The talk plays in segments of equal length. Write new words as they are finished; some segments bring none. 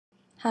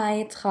Hi,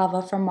 it's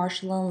Chava from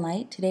Marshall and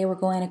Light. Today we're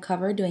going to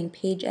cover doing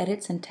page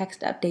edits and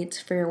text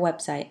updates for your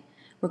website.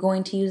 We're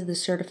going to use the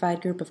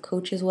Certified Group of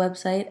Coaches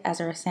website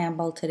as our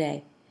sample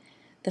today.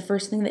 The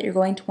first thing that you're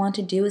going to want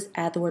to do is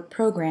add the word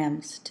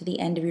programs to the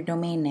end of your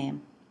domain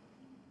name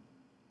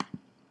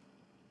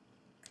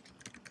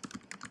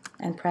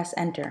and press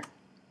enter.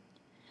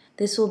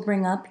 This will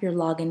bring up your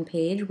login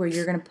page where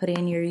you're going to put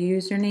in your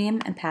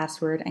username and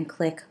password and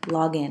click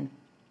login.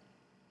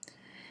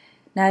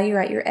 Now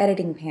you're at your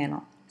editing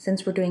panel.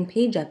 Since we're doing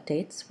page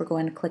updates, we're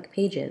going to click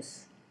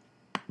Pages.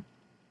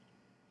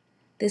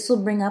 This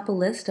will bring up a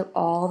list of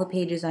all the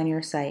pages on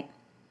your site.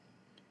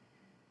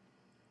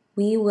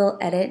 We will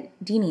edit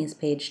Deanie's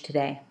page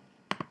today.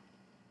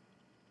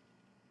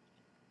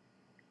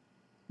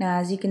 Now,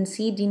 as you can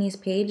see, Deanie's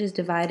page is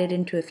divided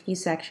into a few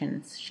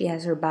sections. She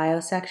has her bio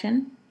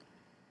section,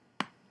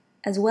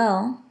 as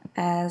well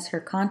as her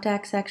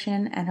contact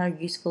section and her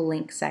useful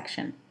links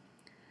section.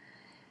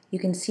 You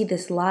can see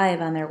this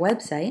live on their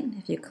website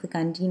if you click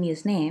on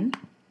Deanie's name,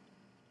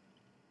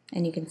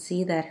 and you can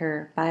see that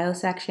her bio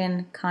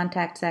section,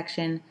 contact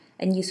section,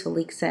 and useful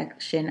links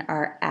section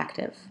are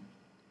active.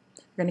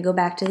 We're going to go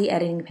back to the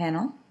editing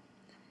panel,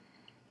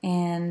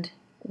 and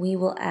we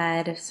will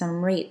add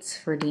some rates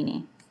for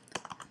Deanie.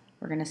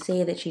 We're going to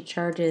say that she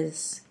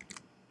charges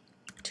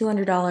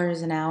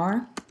 $200 an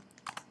hour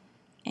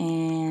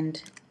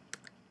and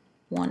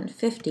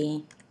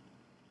 $150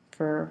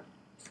 for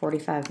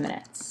 45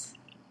 minutes.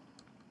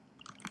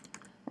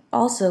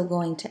 Also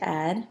going to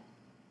add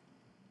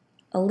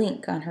a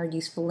link on her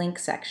useful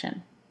links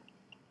section.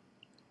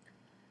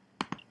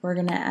 We're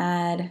going to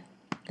add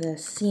the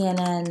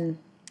CNN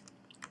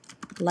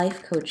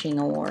Life Coaching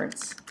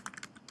Awards.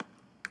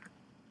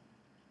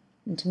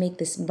 And to make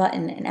this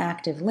button an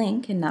active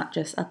link and not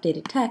just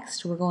updated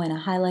text, we're going to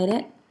highlight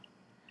it,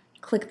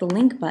 click the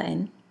link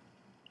button,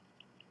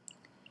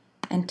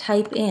 and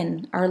type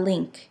in our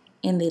link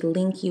in the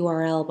link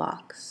URL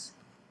box.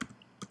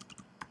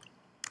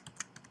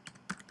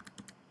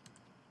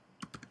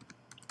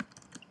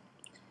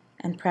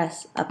 And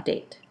press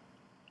update.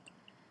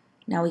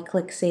 Now we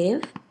click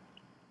save.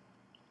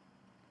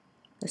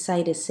 The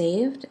site is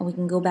saved, and we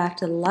can go back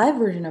to the live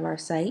version of our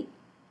site,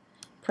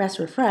 press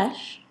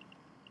refresh,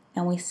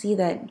 and we see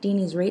that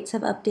Deanie's rates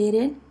have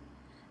updated,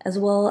 as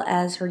well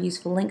as her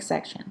useful links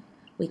section.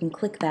 We can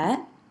click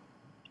that,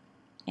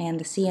 and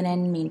the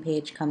CNN main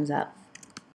page comes up.